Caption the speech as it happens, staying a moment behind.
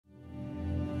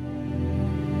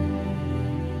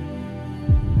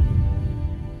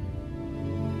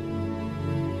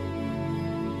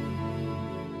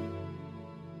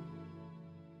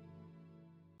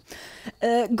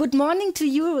Good morning to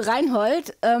you, Reinhold,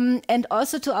 and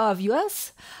also to our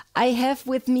viewers. I have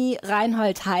with me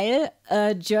Reinhold Heil,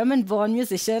 a German-born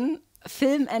musician,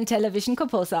 film and television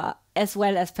composer, as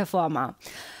well as performer.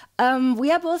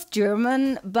 We are both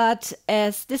German, but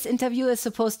as this interview is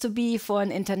supposed to be for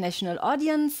an international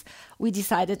audience, we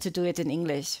decided to do it in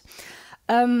English.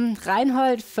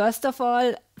 Reinhold, first of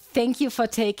all, thank you for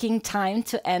taking time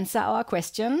to answer our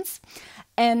questions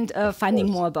and finding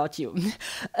more about you.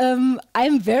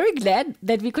 I'm very glad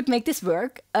that we could make this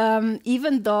work,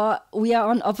 even though we are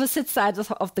on opposite sides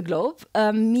of the globe.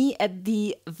 Me at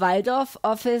the Waldorf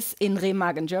office in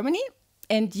Remagen, Germany,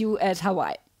 and you at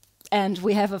Hawaii. And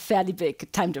we have a fairly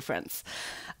big time difference.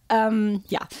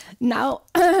 Now,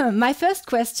 my first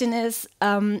question is,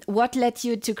 what led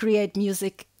you to create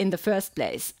music in the first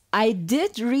place? I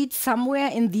did read somewhere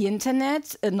in the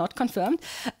internet, not confirmed,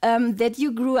 that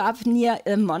you grew up near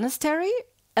a monastery,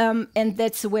 and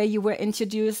that's where you were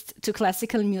introduced to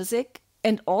classical music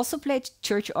and also played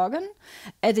church organ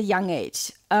at a young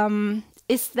age.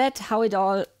 Is that how it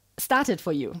all started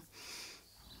for you?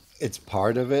 It's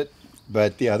part of it,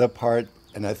 but the other part,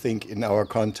 and I think in our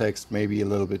context, maybe a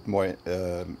little bit more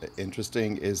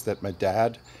interesting, is that my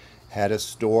dad had a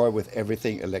store with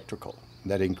everything electrical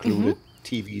that included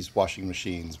TVs, washing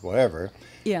machines, whatever.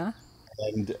 Yeah.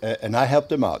 And I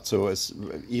helped him out. So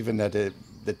even at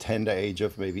the tender age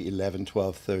of maybe 11,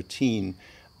 12, 13,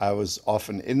 I was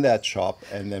often in that shop.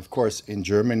 And of course, in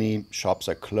Germany, shops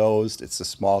are closed. It's a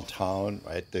small town,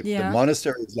 right? The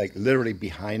monastery is like literally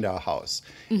behind our house.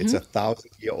 It's a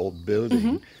 1,000-year-old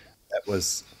building. That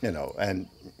was,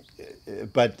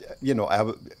 but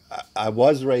I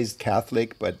was raised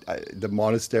Catholic, but the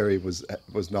monastery was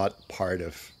not part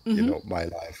of my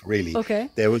life really. Okay.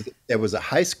 There was a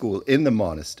high school in the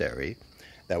monastery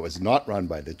that was not run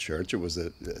by the church. It was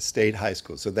a state high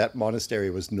school, so that monastery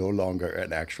was no longer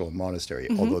an actual monastery,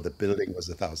 although the building was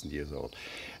 1,000 years old.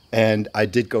 And I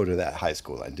did go to that high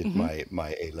school. I did my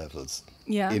A levels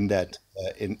in that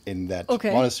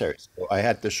monastery. So I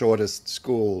had the shortest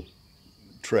school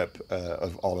trip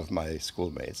of all of my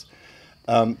schoolmates.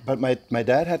 But my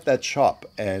dad had that shop,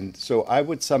 and so I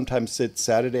would sometimes sit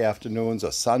Saturday afternoons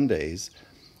or Sundays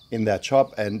in that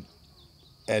shop, and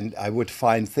I would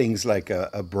find things like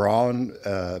a brown,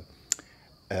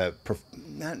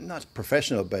 not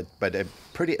professional, but a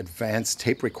pretty advanced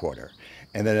tape recorder.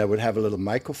 And then I would have a little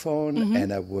microphone,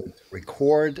 and I would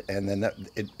record, and then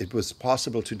it was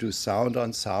possible to do sound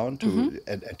on sound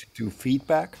and to do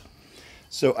feedback.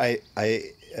 So I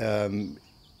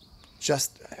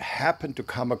just happened to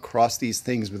come across these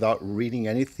things without reading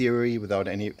any theory, without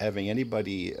having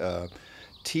anybody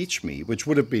teach me, which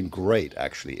would have been great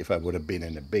actually if I would have been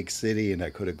in a big city and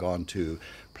I could have gone to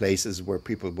places where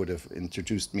people would have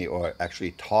introduced me or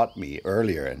actually taught me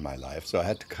earlier in my life. So I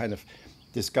had to kind of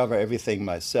discover everything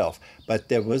myself. But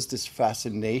there was this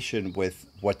fascination with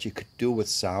what you could do with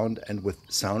sound and with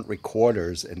sound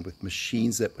recorders and with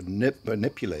machines that would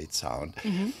manipulate sound.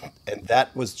 And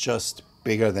that was just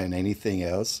bigger than anything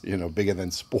else, bigger than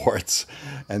sports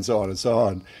and so on and so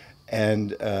on.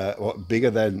 And bigger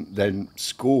than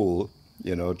school,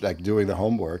 like doing the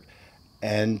homework.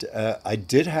 And I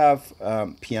did have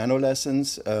piano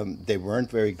lessons. They weren't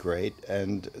very great.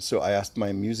 And so I asked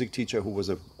my music teacher, who was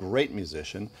a great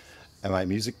musician, and my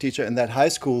music teacher in that high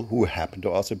school, who happened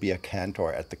to also be a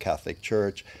cantor at the Catholic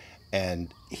Church.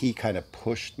 And he kind of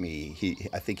pushed me.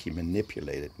 I think he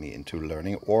manipulated me into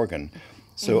learning organ.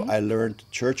 So I learned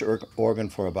church organ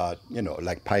for about,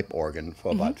 like pipe organ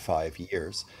for about 5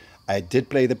 years. I did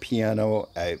play the piano.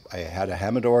 I had a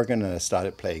Hammond organ, and I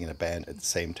started playing in a band at the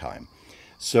same time.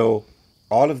 So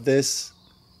all of this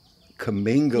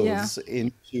commingles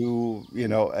into,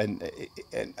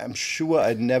 and I'm sure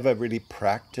I never really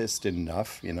practiced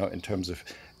enough, in terms of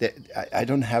that. I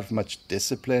don't have much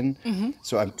discipline.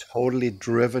 So I'm totally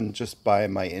driven just by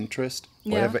my interest.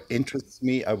 Whatever interests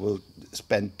me, I will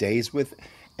spend days with.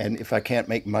 And if I can't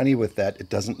make money with that, it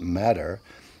doesn't matter.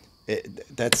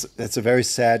 That's a very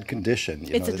sad condition.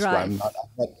 It's a That's drive.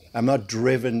 why I'm not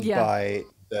driven by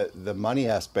the money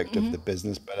aspect of the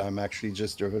business, but I'm actually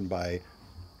just driven by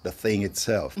the thing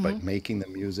itself, by making the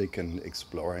music and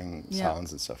exploring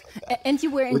sounds and stuff like that. And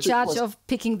you were in Which it charge was. of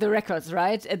picking the records,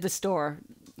 right, at the store?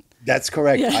 That's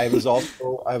correct. Yeah. I was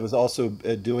also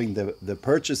doing the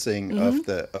purchasing of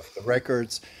the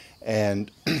records,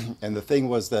 and and the thing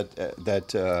was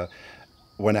that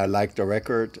when I liked a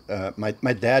record,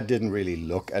 my dad didn't really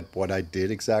look at what I did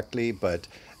exactly, but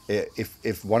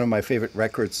if one of my favorite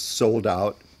records sold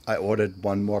out, I ordered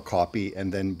one more copy,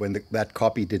 and then when that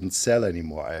copy didn't sell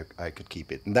anymore, I could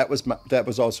keep it. And that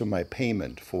was also my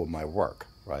payment for my work.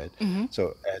 right?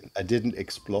 So, and I didn't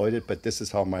exploit it, but this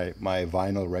is how my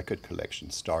vinyl record collection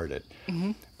started,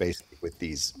 basically with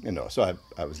these, So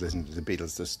I was listening to the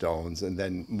Beatles, the Stones, and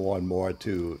then more and more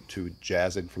to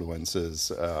jazz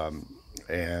influences,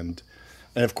 and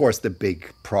and of course the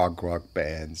big prog rock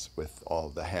bands with all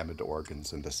the Hammond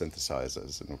organs and the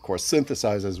synthesizers, and of course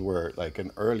synthesizers were like an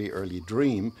early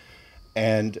dream.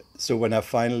 And so when I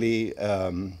finally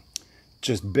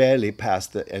just barely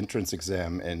passed the entrance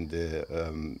exam in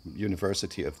the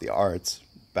University of the Arts.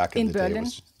 Back in In the day, it Berlin?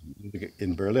 was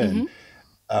in Berlin.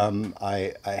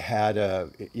 I had I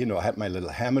had my little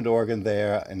Hammond organ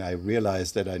there, and I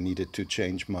realized that I needed to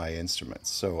change my instruments.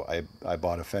 So I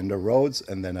bought a Fender Rhodes,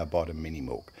 and then I bought a Mini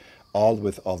Moog, all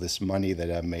with all this money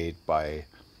that I made by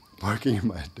working in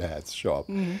my dad's shop,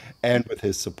 and with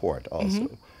his support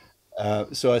also.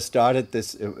 So I started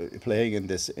this playing in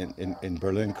in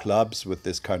Berlin clubs with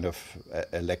this kind of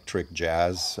electric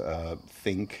jazz.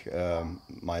 Think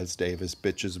Miles Davis,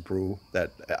 Bitches Brew,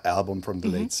 that album from the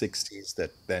late '60s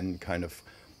that then kind of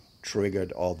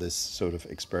triggered all this sort of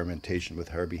experimentation with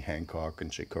Herbie Hancock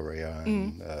and Chick Corea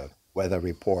and Weather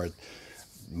Report,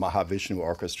 Mahavishnu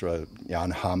Orchestra,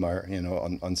 Jan Hammer,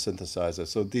 on synthesizer.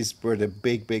 So these were the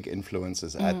big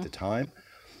influences at the time.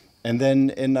 And then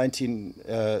in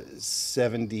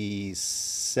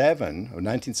 1977 or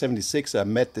 1976, I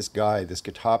met this guy, this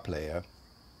guitar player,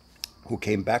 who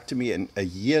came back to me a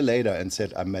year later and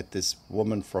said, I met this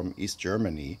woman from East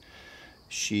Germany.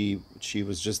 She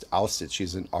was just ousted.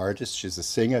 She's an artist. She's a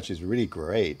singer. She's really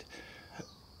great.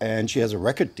 And she has a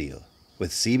record deal with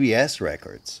CBS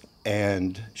Records.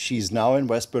 And she's now in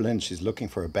West Berlin. She's looking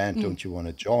for a band. Don't you want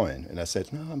to join? And I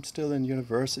said, no, I'm still in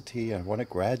university. I want to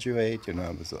graduate.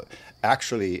 I was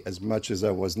actually, as much as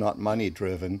I was not money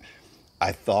driven,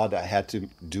 I thought I had to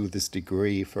do this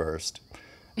degree first,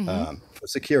 for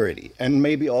security, and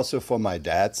maybe also for my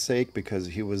dad's sake, because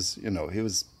he was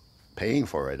paying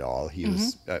for it all. I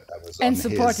was on And his,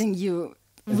 supporting you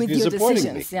with he's your supporting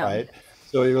me, decisions. Yeah. right?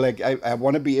 So you're like, I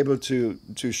want to be able to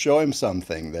show him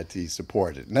something that he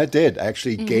supported. And I did. I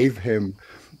actually gave him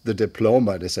the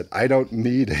diploma. They said, I don't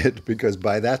need it, because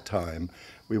by that time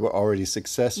we were already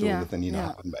successful Yeah. with the Nina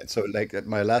Yeah. Hagen band. So like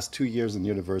my last 2 years in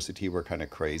university were kind of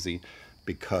crazy,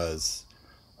 because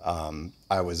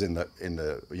I was in the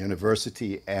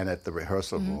university and at the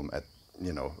rehearsal room at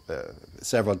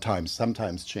several times,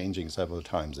 sometimes changing several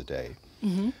times a day.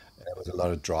 There was a lot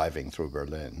of driving through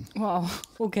Berlin. Wow.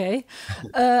 Okay.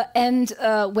 And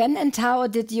when and how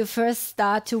did you first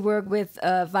start to work with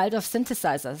Waldorf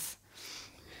synthesizers?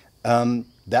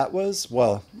 That was,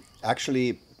 well,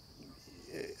 actually,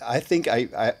 I think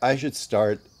I should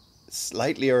start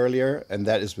slightly earlier, and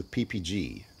that is with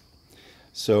PPG.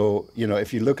 So,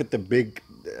 if you look at the big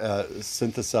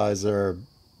synthesizer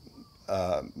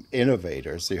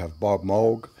innovators, so you have Bob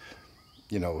Moog,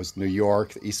 it was New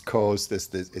York, the East Coast. This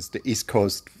is the East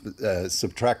Coast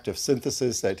subtractive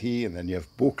synthesis and then you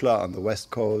have Buchla on the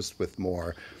West Coast with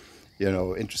more,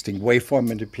 interesting waveform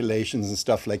manipulations and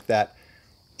stuff like that.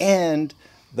 And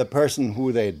the person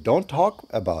who they don't talk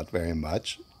about very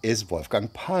much is Wolfgang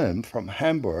Palm from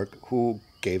Hamburg, who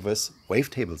gave us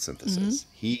wavetable synthesis.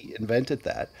 He invented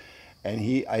that. And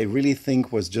I really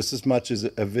think, was just as much as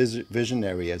a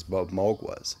visionary as Bob Moog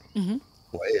was,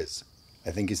 or is. I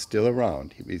think he's still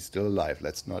around. He's still alive.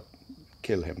 Let's not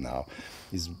kill him now.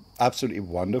 He's absolutely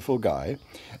wonderful guy.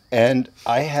 And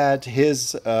I had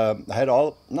not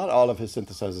all of his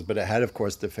synthesizers, but I had, of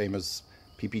course, the famous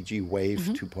PPG Wave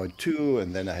 2.2,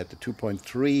 and then I had the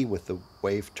 2.3 with the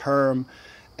Wave Term.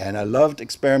 And I loved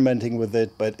experimenting with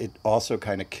it, but it also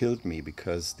kind of killed me,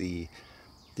 because the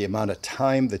amount of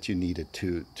time that you needed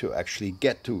to actually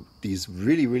get to these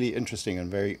really interesting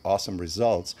and very awesome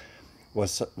results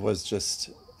was just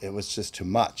too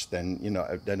much. Then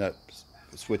I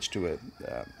switched to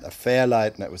a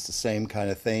Fairlight, and that was the same kind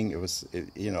of thing.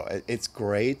 It's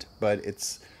great, but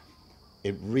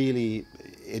it really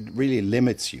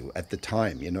limits you at the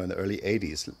time. In the early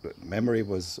 '80s, memory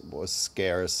was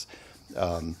scarce.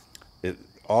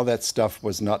 All that stuff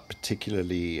was not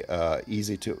particularly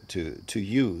easy to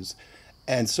use,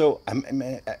 and so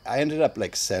I ended up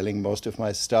like selling most of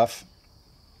my stuff.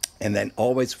 And then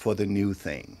always for the new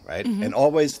thing, right? And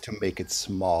always to make it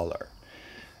smaller.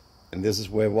 And this is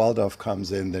where Waldorf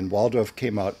comes in. Then Waldorf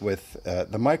came out with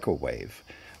the microwave,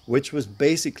 which was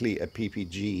basically a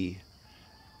PPG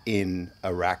in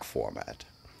a rack format.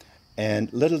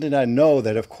 And little did I know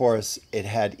that, of course,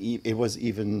 it was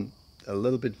even a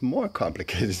little bit more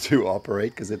complicated to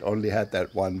operate, because it only had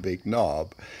that one big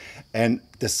knob. And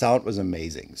the sound was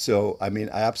amazing. So, I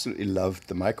absolutely loved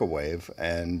the microwave.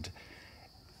 And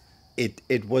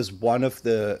it was one of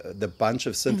the bunch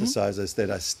of synthesizers that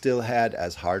I still had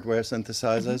as hardware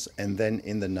synthesizers, and then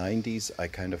in the 90s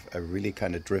I really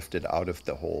kind of drifted out of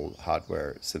the whole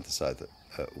hardware synthesizer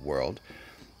world,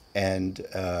 and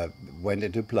went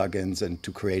into plugins and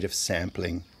to creative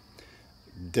sampling.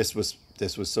 This was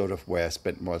sort of where I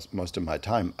spent most of my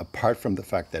time, apart from the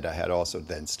fact that I had also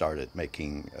then started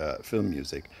making film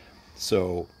music.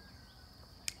 So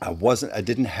I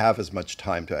didn't have as much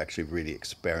time to actually really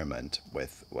experiment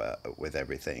with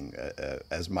everything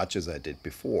as much as I did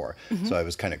before. So I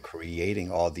was kind of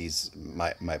creating all these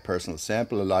my personal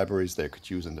sampler libraries that I could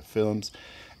use in the films,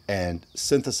 and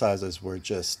synthesizers were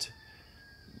just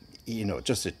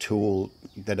a tool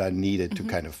that I needed to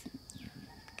kind of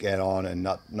get on and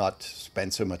not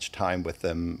spend so much time with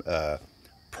them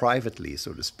privately,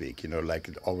 so to speak. Like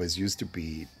it always used to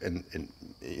be in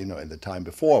the time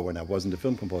before when I wasn't a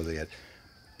film composer yet.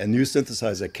 A new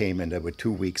synthesizer came, and there were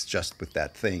 2 weeks just with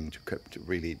that thing to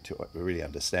really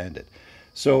understand it.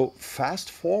 So fast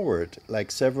forward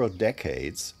like several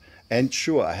decades, and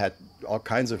sure, I had all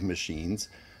kinds of machines.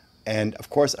 And of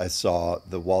course, I saw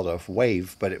the Waldorf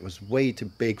Wave, but it was way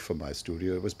too big for my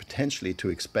studio. It was potentially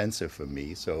too expensive for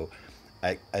me. So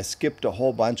I skipped a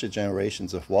whole bunch of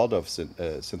generations of Waldorf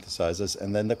synthesizers,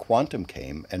 and then the Quantum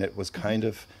came, and it was kind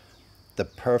of the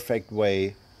perfect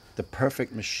way, the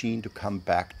perfect machine to come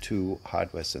back to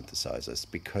hardware synthesizers,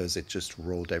 because it just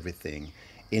rolled everything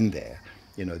in there.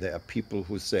 There are people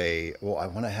who say, "Oh, I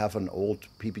want to have an old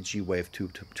PPG Wave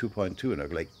 2.2," and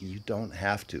I'm like, "You don't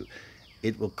have to.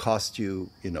 It will cost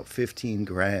you, 15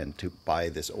 grand to buy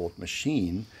this old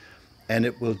machine, and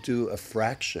it will do a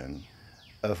fraction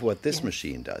of what this Yes.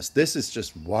 machine does." This is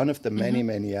just one of the many,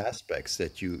 many aspects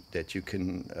that you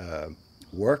can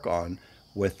work on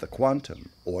with the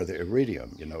Quantum or the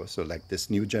Iridium. So like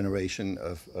this new generation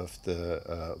of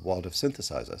the Waldorf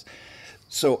synthesizers.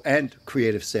 So, and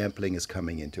creative sampling is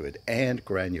coming into it, and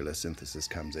granular synthesis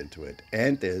comes into it,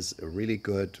 and there's a really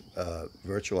good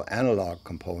virtual analog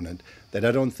component that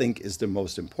I don't think is the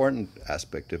most important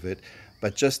aspect of it,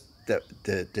 but just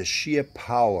the sheer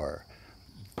power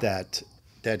that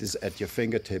is at your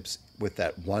fingertips with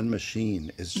that one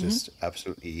machine is just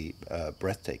absolutely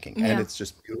breathtaking, and Yeah. it's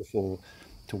just beautiful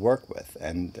to work with.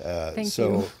 And Thank you.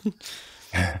 so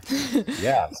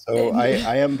yeah, so I, And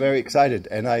I am very excited,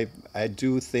 and I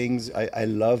do things. I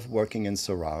love working in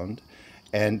surround,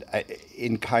 and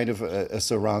in kind of a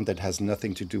surround that has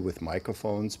nothing to do with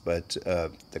microphones, but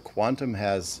the Quantum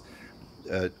has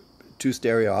uh, two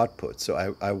stereo outputs. So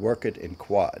I work it in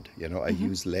quad. I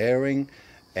use layering,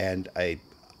 and I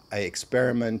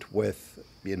experiment with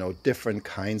different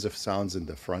kinds of sounds in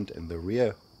the front and the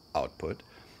rear output,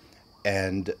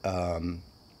 and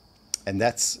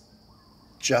that's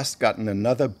just gotten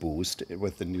another boost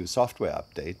with the new software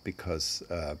update, because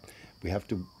we have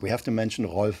to mention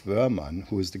Rolf Wörmann,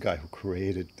 who is the guy who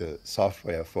created the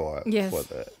software for for yes.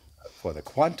 the for the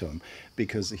Quantum,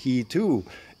 because he too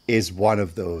is one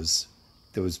of those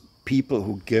people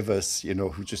who give us,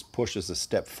 who just push us a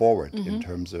step forward in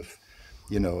terms of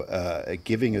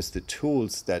giving us the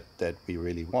tools that we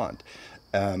really want.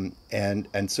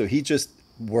 And so he just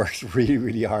worked really,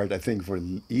 really hard, I think, for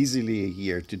easily a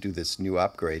year to do this new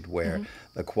upgrade where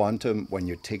the Quantum, when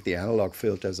you take the analog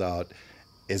filters out,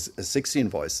 is a 16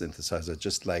 voice synthesizer,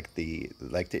 just like the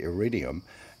Iridium.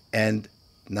 And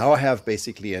now I have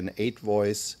basically an 8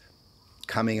 voice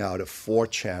coming out of 4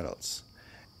 channels.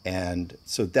 And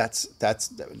so that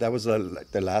was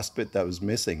like the last bit that was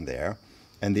missing there.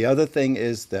 And the other thing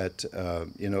is that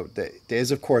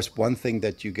there's of course one thing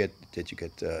that you get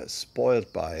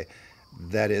spoiled by,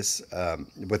 that is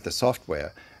with the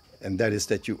software, and that is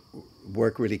that you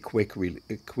work really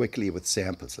quickly with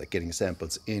samples, like getting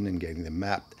samples in and getting them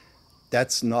mapped.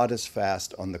 That's not as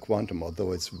fast on the Quantum,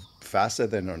 although it's faster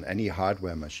than on any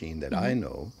hardware machine that I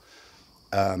know.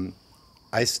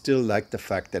 I still like the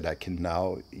fact that I can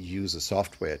now use a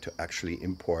software to actually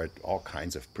import all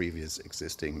kinds of previous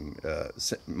existing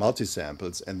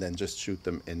multi-samples and then just shoot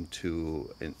them into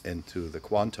the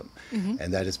Quantum.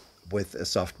 And that is with a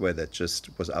software that just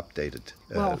was updated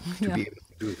Wow. to Yeah. be able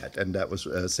to do that. And that was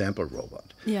Sample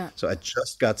Robot. Yeah. So I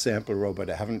just got Sample Robot.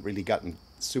 I haven't really gotten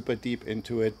super deep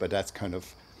into it, but that's kind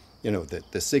of,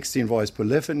 the 16 voice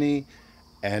polyphony,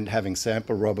 and having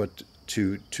Sample Robot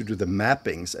to do the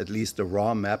mappings, at least the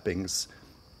raw mappings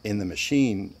in the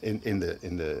machine, in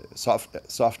the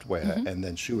software, and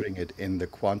then shooting it in the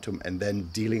Quantum, and then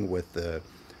dealing with the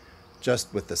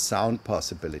sound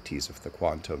possibilities of the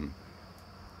Quantum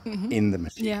in the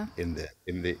machine, Yeah.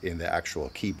 in the actual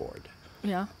keyboard.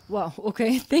 Yeah. Wow.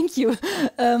 Okay. Thank you.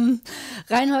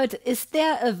 Reinhold, is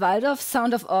there a Waldorf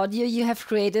sound of audio you have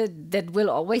created that will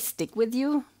always stick with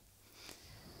you?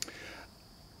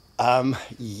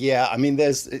 Yeah, I mean,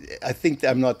 I think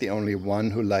I'm not the only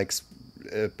one who likes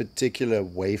a particular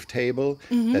wavetable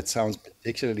that sounds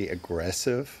particularly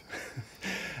aggressive.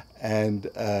 And,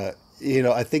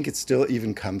 I think it still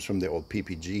even comes from the old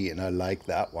PPG, and I like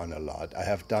that one a lot. I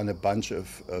have done a bunch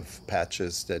of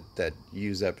patches that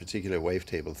use that particular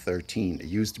wavetable 13. It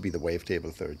used to be the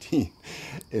wavetable 13.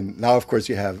 And now, of course,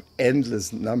 you have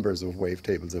endless numbers of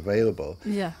wavetables available.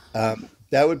 Yeah.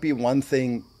 That would be one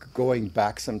thing going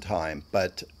back some time,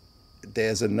 but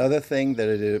there's another thing that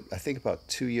I did, I think about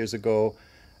 2 years ago.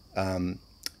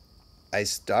 I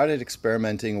started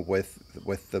experimenting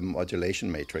with the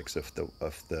modulation matrix of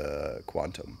the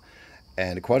quantum.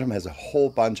 And the quantum has a whole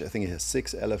bunch, I think it has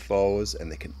 6 LFOs,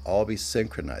 and they can all be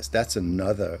synchronized. That's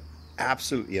another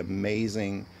absolutely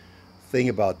amazing thing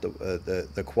about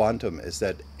the quantum, is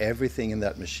that everything in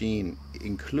that machine,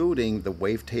 including the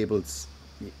wavetables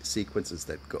sequences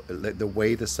that go, the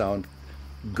way the sound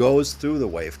goes through the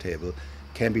wavetable,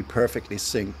 can be perfectly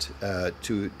synced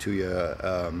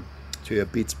to your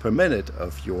beats per minute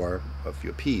of your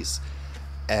piece,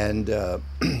 and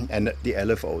and the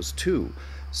LFOs too.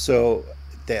 So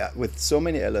there, with so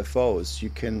many LFOs,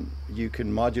 you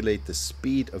can modulate the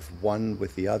speed of one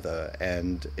with the other,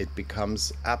 and it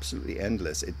becomes absolutely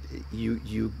endless.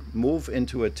 You move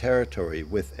into a territory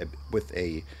with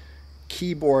a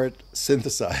keyboard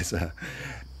synthesizer.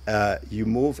 You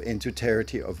move into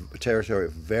territory of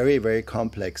very, very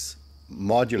complex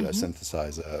modular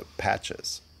synthesizer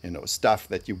patches, stuff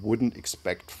that you wouldn't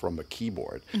expect from a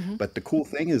keyboard. But the cool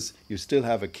thing is you still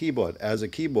have a keyboard. As a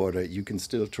keyboarder, you can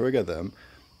still trigger them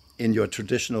in your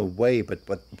traditional way, but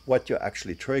what you're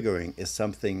actually triggering is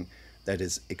something that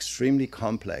is extremely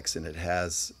complex, and it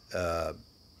has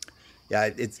yeah,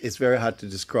 it's very hard to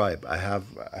describe. I have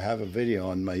a video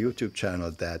on my YouTube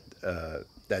channel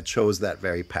that shows that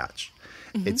very patch.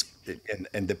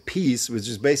 And the piece, which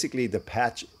is basically the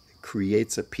patch,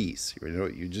 creates a piece.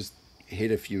 You just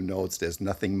hit a few notes. There's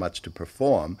nothing much to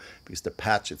perform because the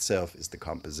patch itself is the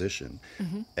composition.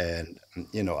 And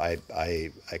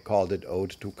I called it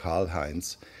Ode to Karl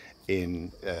Heinz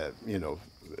in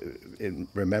in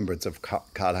remembrance of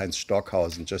Karl-Heinz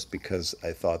Stockhausen, just because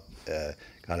I thought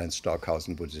Karl-Heinz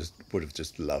Stockhausen would have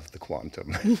just loved the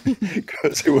quantum,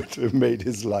 because it would have made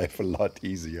his life a lot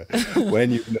easier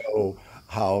when you know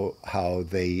how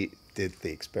they did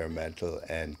the experimental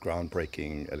and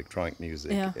groundbreaking electronic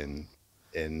music Yeah. in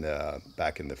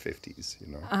back in the 50s,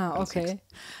 Ah, and okay.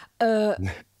 60s.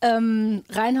 Uh,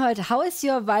 Reinhold, how is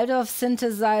your Waldorf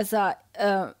synthesizer?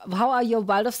 How are your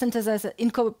Waldorf synthesizer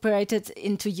incorporated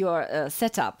into your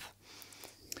setup?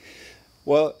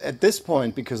 Well, at this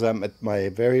point, because I'm at my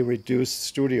very reduced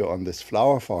studio on this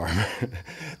flower farm,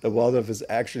 the Waldorf is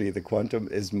actually, the Quantum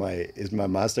is my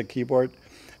master keyboard.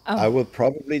 I Oh, will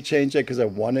probably change it because I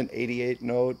want an 88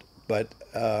 note, but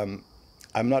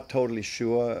I'm not totally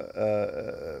sure.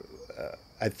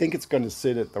 I think it's going to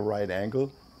sit at the right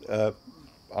angle uh,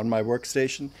 on my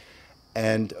workstation.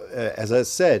 And as I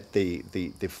said,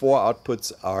 the four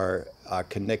outputs are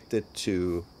connected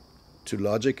to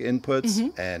logic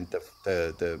inputs, and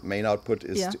the main output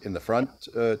is yeah, in the front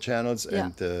channels, yeah.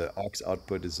 and the aux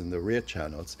output is in the rear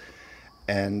channels.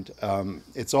 And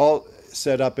it's all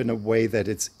set up in a way that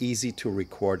it's easy to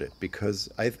record it, because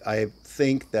I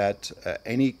think that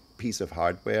any piece of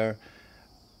hardware,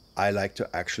 I like to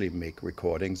actually make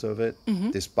recordings of it,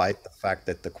 despite the fact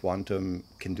that the Quantum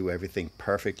can do everything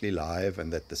perfectly live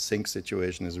and that the sync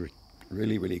situation is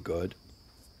really, really good.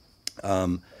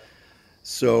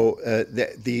 So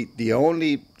the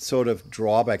only sort of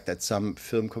drawback that some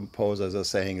film composers are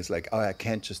saying is like, oh, I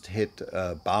can't just hit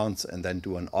bounce and then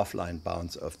do an offline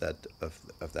bounce of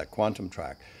that quantum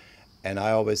track. And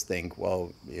I always think,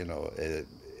 well,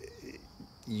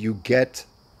 you get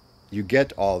you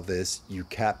get all this, you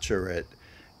capture it,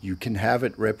 you can have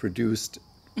it reproduced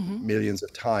millions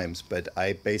of times, but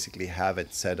I basically have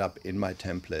it set up in my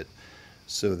template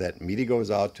so that MIDI goes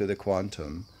out to the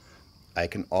Quantum. I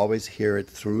can always hear it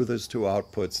through those two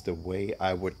outputs the way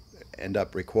I would end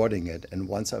up recording it. And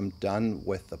once I'm done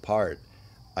with the part,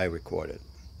 I record it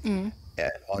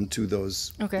onto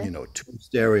those, Okay. two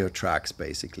stereo tracks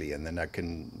basically, and then I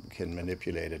can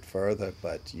manipulate it further.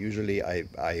 But usually I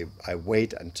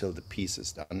wait until the piece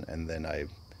is done, and then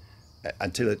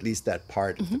until at least that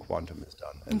part of the Quantum is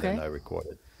done, and then Okay. I record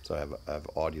it. So I have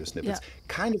audio Yeah. snippets,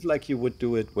 kind of like you would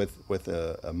do it with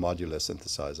a modular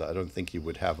synthesizer. I don't think you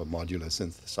would have a modular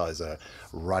synthesizer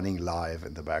running live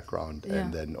in the background Yeah.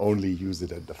 and then only use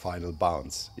it at the final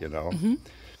bounce, you know?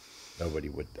 Nobody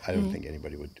would, I don't think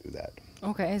anybody would do that.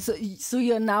 Okay, so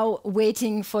you're now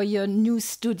waiting for your new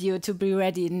studio to be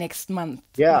ready next month.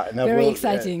 Yeah, and I Very will.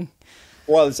 exciting.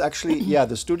 Well, it's actually, yeah,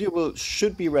 the studio will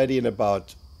should be ready in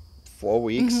about 4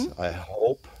 weeks, I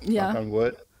hope, knock Yeah. on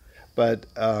wood. But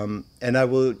and I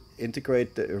will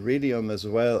integrate the Iridium as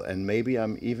well, and maybe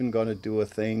I'm even gonna do a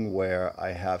thing where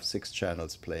I have 6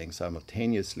 channels playing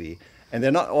simultaneously, and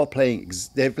they're not all playing.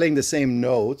 They're playing the same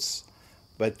notes,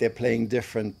 but they're playing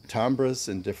different timbres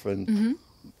and different,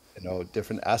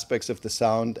 different aspects of the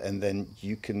sound, and then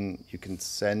you can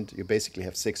send. You basically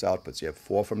have 6 outputs. You have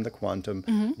 4 from the Quantum,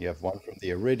 you have 1 from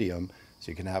the Iridium,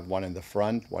 so you can have 1 in the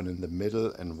front, 1 in the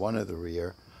middle, and 1 at the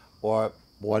rear, or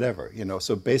whatever.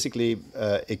 So basically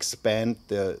expand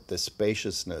the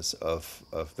spaciousness of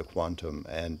the Quantum.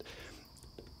 And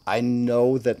I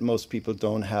know that most people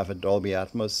don't have a Dolby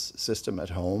Atmos system at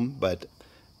home, but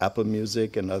Apple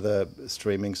Music and other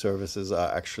streaming services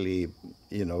are actually,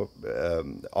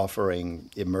 offering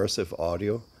immersive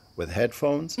audio with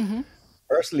headphones.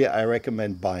 Personally, I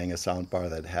recommend buying a soundbar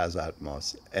that has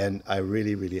Atmos, and I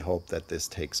really, really hope that this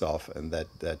takes off and that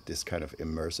this kind of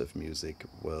immersive music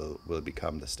will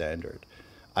become the standard.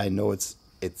 I know it's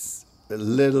a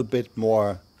little bit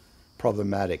more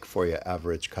problematic for your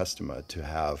average customer to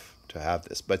have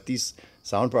this, but these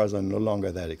soundbars are no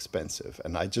longer that expensive,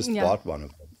 and I just Yeah. bought one of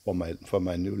them for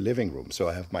my new living room. So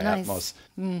I have my Nice. Atmos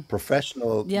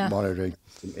professional Yeah. monitoring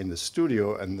system in the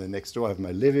studio, and the next door I have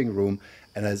my living room,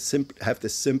 and I have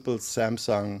this simple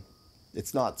Samsung.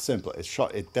 It's not simple.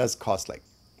 It does cost like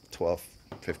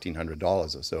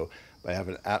 $1,200-$1,500 or so. But I have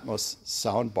an Atmos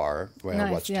sound bar where I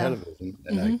Nice. watch Yeah. television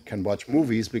and I can watch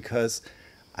movies because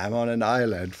I'm on an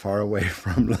island far away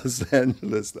from Los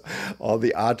Angeles. All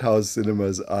the art house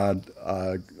cinemas are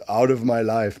out of my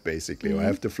life, basically. I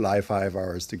have to fly 5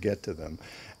 hours to get to them.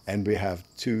 And we have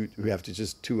to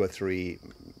just 2 or 3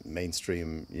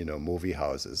 mainstream, movie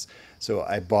houses. So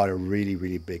I bought a really,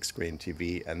 really big screen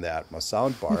TV and the Atmos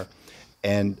soundbar.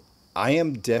 And I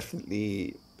am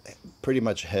definitely pretty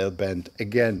much hell bent.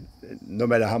 Again, no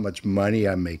matter how much money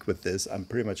I make with this, I'm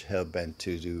pretty much hell bent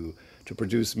to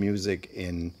produce music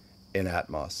in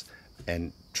Atmos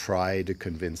and try to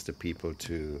convince the people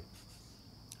to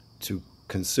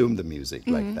consume the music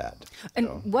like that.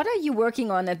 And what are you working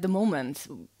on at the moment?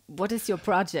 What is your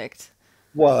project?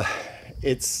 Well,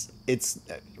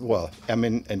 well, I'm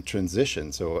in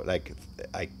transition, so like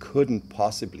I couldn't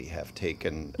possibly have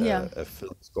taken Yeah. a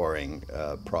film scoring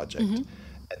project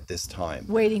at this time.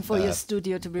 Waiting for your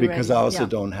studio to be Because ready. I also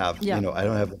Yeah. don't have, Yeah. I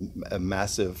don't have a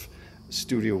massive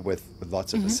studio with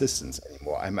lots of assistants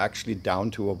anymore. I'm actually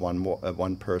down to a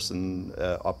one person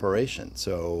operation.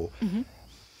 So,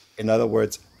 in other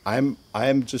words, I'm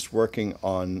just working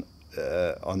on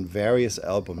various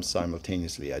albums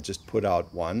simultaneously. I just put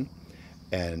out one,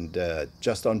 and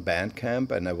just on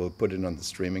Bandcamp, and I will put it on the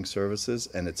streaming services,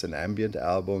 and it's an ambient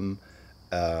album.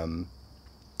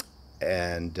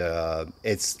 And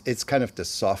it's kind of the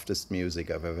softest music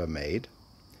I've ever made.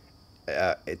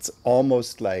 It's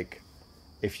almost like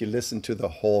if you listen to the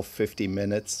whole 50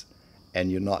 minutes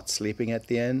and you're not sleeping at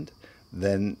the end,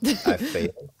 then I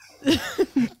failed.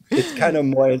 It's kind of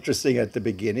more interesting at the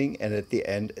beginning, and at the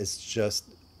end, it's just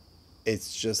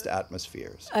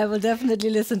atmospheres. I will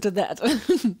definitely listen to that.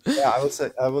 Yeah,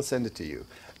 I will send it to you.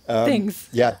 Thanks.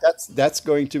 Yeah, that's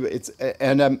going to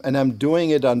and I'm doing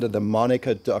it under the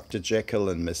moniker Dr. Jekyll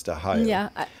and Mr. Hyde. Yeah,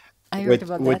 I heard which,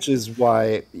 about which that. is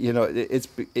why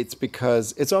it's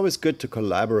because it's always good to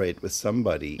collaborate with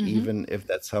somebody, even if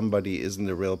that somebody isn't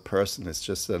a real person. It's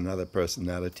just another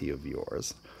personality of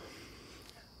yours.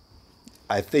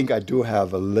 I think I do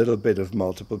have a little bit of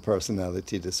multiple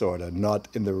personality disorder, not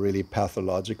in the really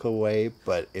pathological way,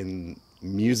 but in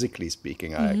musically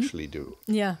speaking, I actually do.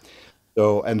 Yeah.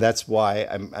 So, and that's why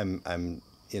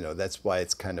that's why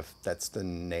it's kind of, that's the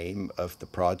name of the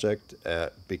project,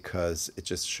 because it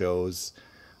just shows,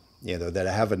 that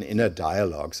I have an inner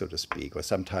dialogue, so to speak, or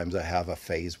sometimes I have a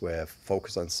phase where I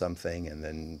focus on something and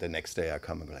then the next day I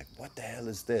come and go like, what the hell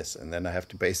is this? And then I have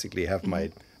to basically have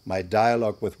my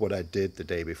dialogue with what I did the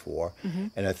day before.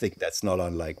 And I think that's not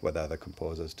unlike what other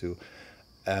composers do.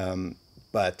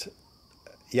 But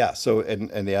yeah, so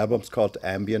and the album's called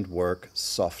Ambient Work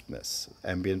Softness,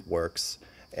 Ambient Works,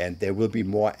 and there will be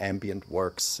more Ambient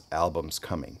Works albums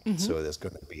coming. So there's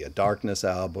going to be a Darkness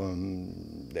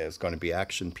album, there's going to be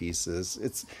action pieces.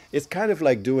 It's kind of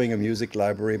like doing a music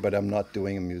library, but I'm not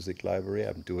doing a music library.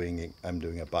 I'm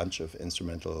doing a bunch of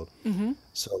instrumental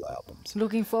solo albums.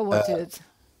 Looking forward to it.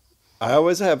 I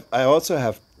also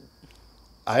have,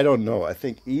 I don't know, I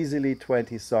think easily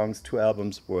 20 songs, 2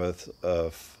 albums worth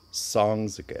of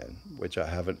songs again, which I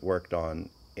haven't worked on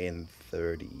in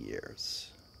 30 years,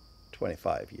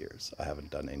 25 years. I haven't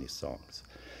done any songs.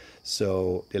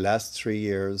 So the last 3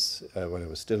 years, when I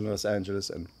was still in Los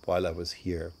Angeles and while I was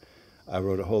here, I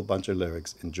wrote a whole bunch of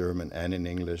lyrics in German and in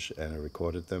English, and I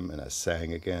recorded them and I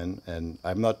sang again. And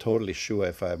I'm not totally sure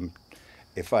if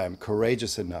I'm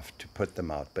courageous enough to put them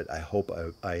out, but I hope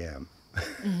I am.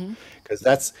 Because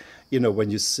that's, when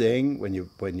you sing, when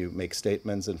you make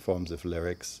statements in forms of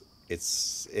lyrics,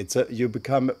 you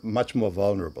become much more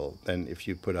vulnerable than if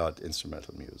you put out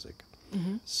instrumental music.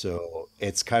 So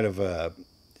it's kind of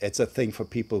it's a thing for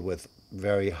people with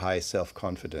very high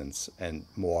self-confidence and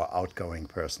more outgoing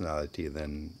personality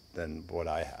than what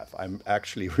I have. I'm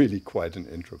actually really quite an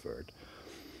introvert.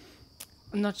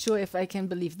 I'm not sure if I can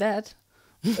believe that.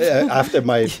 After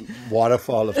my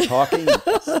waterfall of talking,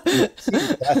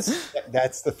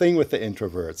 that's the thing with the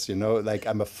introverts, like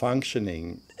I'm a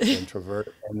functioning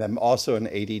introvert and I'm also an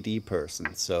ADD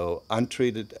person. So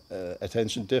untreated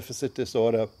attention deficit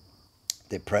disorder,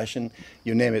 depression,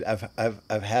 you name it.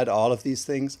 I've had all of these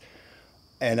things,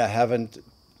 and I haven't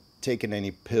taken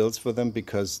any pills for them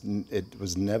because it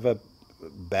was never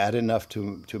bad enough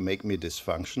to make me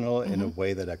dysfunctional in a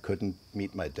way that I couldn't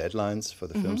meet my deadlines for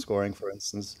the film scoring, for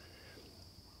instance.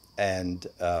 And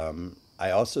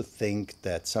I also think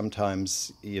that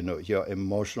sometimes, your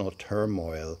emotional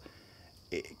turmoil,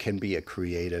 it can be a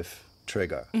creative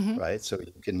trigger, right? So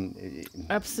you can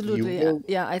Absolutely. you will,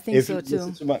 Yeah, I think if so you too.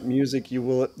 listen to my music, you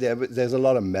will. There's a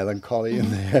lot of melancholy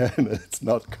in there, and it's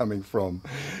not coming from.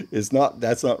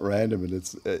 That's not random, and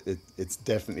it's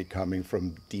definitely coming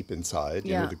from deep inside.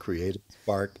 Yeah. The creative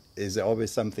spark is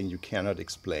always something you cannot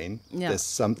explain. Yeah. There's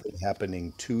something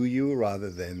happening to you rather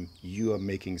than you are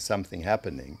making something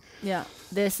happening. Yeah,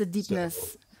 there's a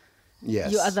deepness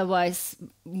Yes. you otherwise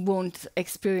won't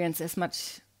experience as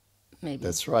much, maybe.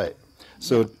 That's right.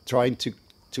 So trying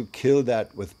to kill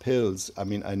that with pills. I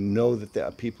mean, I know that there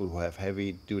are people who have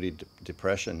heavy duty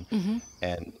depression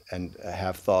and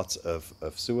have thoughts of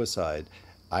suicide.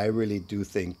 I really do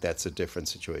think that's a different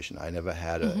situation. I never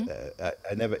had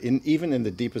I never even in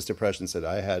the deepest depressions that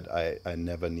I had, I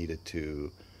never needed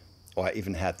to, or I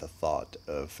even had the thought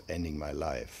of ending my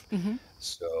life.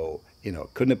 So,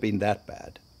 couldn't have been that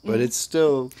bad. But it's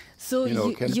still, So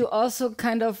you also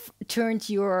kind of turned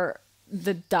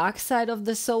the dark side of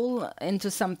the soul into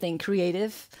something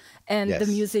creative, and the Yes.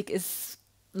 music is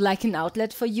like an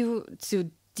outlet for you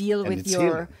to deal And with it's your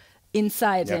healing.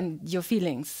 inside Yeah. and your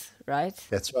feelings, right?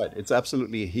 That's right. It's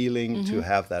absolutely healing to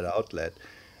have that outlet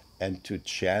and to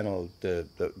channel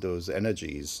those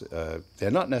energies.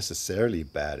 They're not necessarily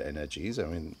bad energies. I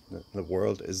mean, the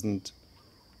world isn't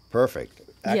perfect.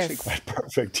 Actually, Yes. quite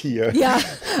perfect here. Yeah,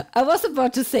 I was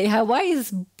about to say Hawaii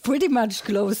is pretty much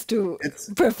close to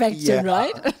It's perfection, yeah,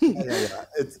 right? yeah.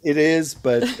 It is,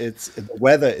 but the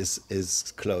weather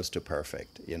is close to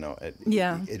perfect.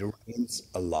 Yeah. It rains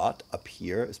a lot up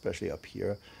here, especially up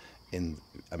here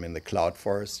I'm in the cloud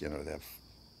forest. They have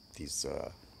these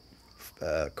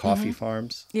coffee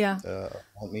farms Yeah.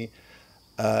 around me,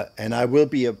 and I will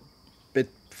be a bit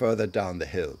further down the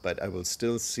hill, but I will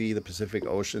still see the Pacific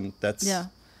Ocean. Yeah.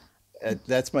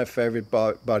 That's my favorite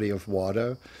body of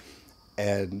water,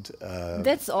 and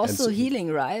That's also so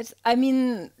healing, right? I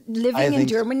mean, I living in think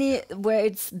so. Germany where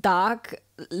it's dark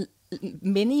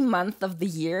many months of the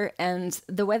year and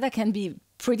the weather can be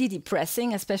pretty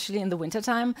depressing, especially in the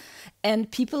wintertime.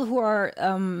 And people who are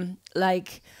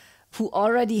who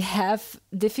already have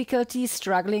difficulty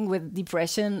struggling with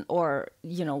depression or,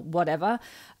 whatever,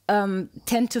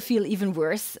 tend to feel even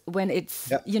worse when it's,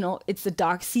 Yeah, it's a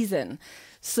dark season.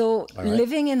 So all right,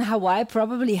 living in Hawaii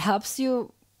probably helps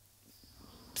you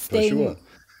for sure. staying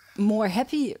more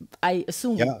happy, I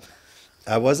assume. Yeah.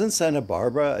 I was in Santa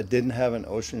Barbara. I didn't have an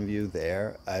ocean view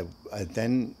there. I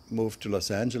then moved to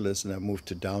Los Angeles and I moved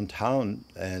to downtown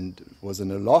and was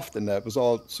in a loft and that was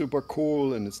all super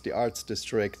cool and it's the arts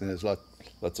district and there's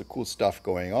lots of cool stuff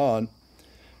going on.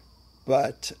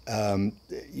 But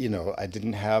I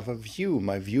didn't have a view.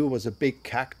 My view was a big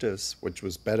cactus, which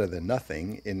was better than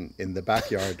nothing in the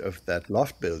backyard of that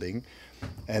loft building,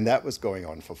 and that was going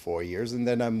on for 4 years. And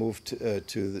then I moved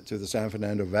to the San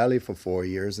Fernando Valley for 4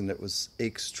 years, and it was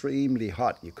extremely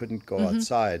hot. You couldn't go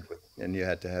outside, and you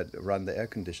had to run the air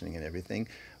conditioning and everything.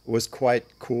 It was quite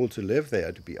cool to live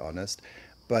there, to be honest.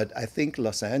 But I think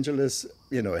Los Angeles,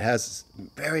 it has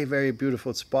very, very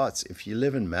beautiful spots. If you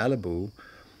live in Malibu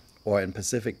or in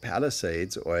Pacific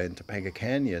Palisades or in Topanga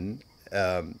Canyon,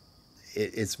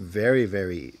 it's very,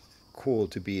 very cool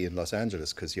to be in Los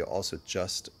Angeles because you're also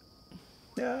just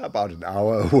about an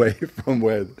hour away from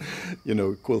where,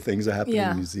 cool things are happening,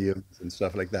 Yeah. museums and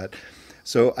stuff like that.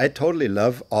 So I totally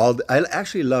love I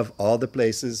actually love all the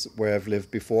places where I've lived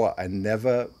before. I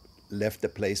never left a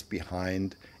place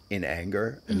behind in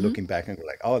anger and looking back and go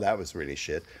like, oh, that was really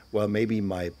shit. Well, maybe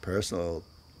my personal,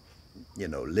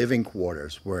 living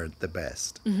quarters weren't the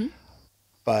best.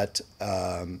 But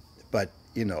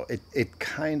it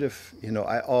kind of,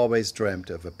 I always dreamt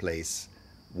of a place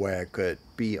where I could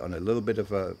be on a little bit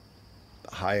of a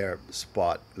higher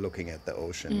spot looking at the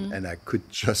ocean, and I could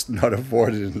just not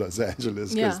afford it in Los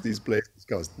Angeles because Yeah. these places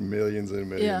cost millions and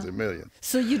millions Yeah. and millions.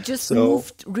 So you just So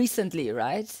moved recently,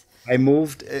 right? I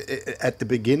moved at the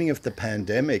beginning of the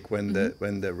pandemic when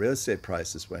the real estate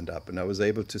prices went up, and I was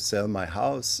able to sell my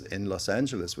house in Los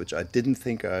Angeles, which I didn't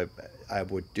think I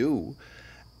would do.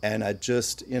 And I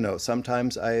just,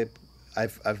 sometimes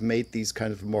I've made these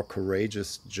kind of more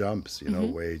courageous jumps,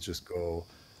 where you just go,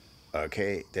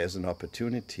 okay, there's an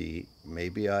opportunity,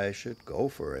 maybe I should go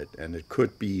for it. And it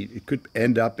could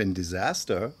end up in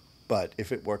disaster, but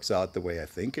if it works out the way I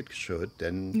think it should,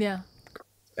 then Yeah.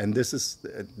 and this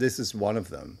is one of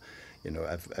them.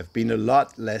 I've been a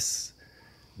lot less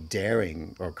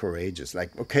daring or courageous.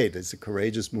 Like, okay, there's a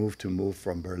courageous move to move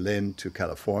from Berlin to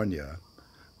California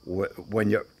when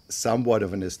you're somewhat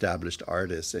of an established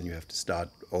artist and you have to start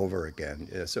over again.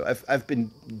 Yeah, so I've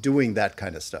been doing that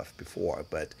kind of stuff before,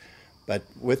 but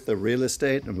with the real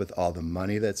estate and with all the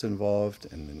money that's involved,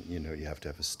 and then, you have to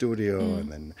have a studio,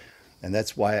 and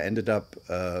that's why I ended up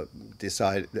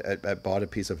I bought a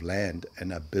piece of land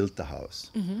and I built the house,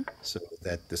 so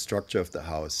that the structure of the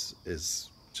house is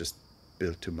just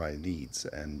built to my needs,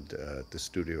 and the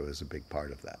studio is a big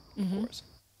part of that, of course.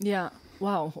 Yeah.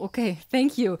 Wow. Okay.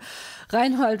 Thank you.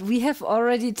 Reinhold, we have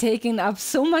already taken up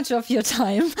so much of your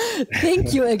time.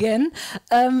 Thank you again.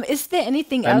 Is there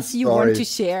anything I'm else you want sorry. to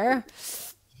share?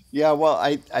 Yeah, well,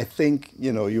 I think,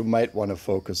 you might want to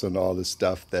focus on all the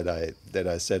stuff that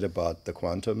I said about the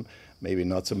quantum, maybe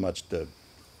not so much the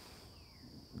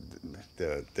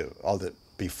all the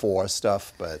before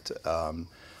stuff, but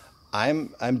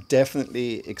I'm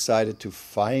definitely excited to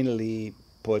finally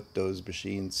put those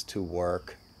machines to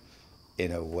work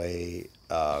in a way,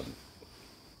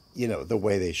 the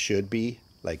way they should be,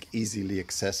 like easily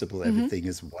accessible. Everything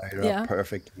is wired up Yeah.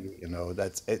 perfectly.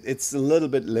 It's a little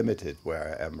bit limited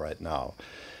where I am right now.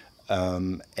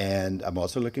 And I'm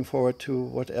also looking forward to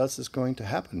what else is going to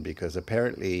happen because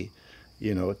apparently,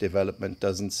 development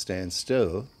doesn't stand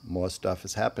still. More stuff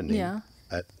is happening. Yeah.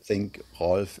 I think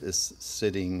Rolf is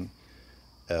sitting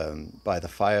by the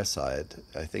fireside.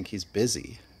 I think he's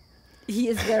busy. He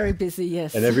is very busy.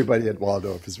 And Yes. everybody at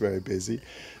Waldorf is very busy.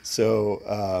 So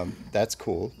that's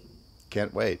cool.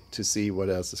 Can't wait to see what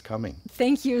else is coming.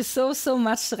 Thank you so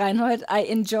much, Reinhold. I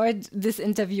enjoyed this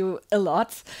interview a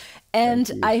lot. Thank And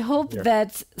you. I hope Yeah.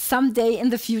 that someday in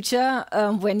the future,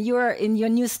 when you're in your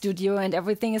new studio and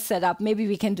everything is set up, maybe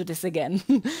we can do this again.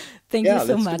 Thank you Yeah,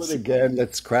 so let's do much. it again.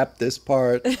 Let's scrap this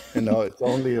part. It's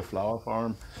only a flower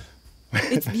farm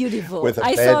It's beautiful. with a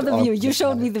I saw bed the on view. You the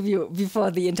showed me side. the view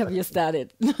before the interview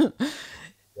started.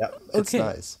 Yeah, it's Okay,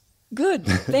 nice. good.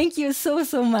 Thank you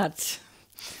so much.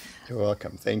 You're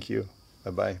welcome. Thank you.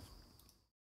 Bye bye.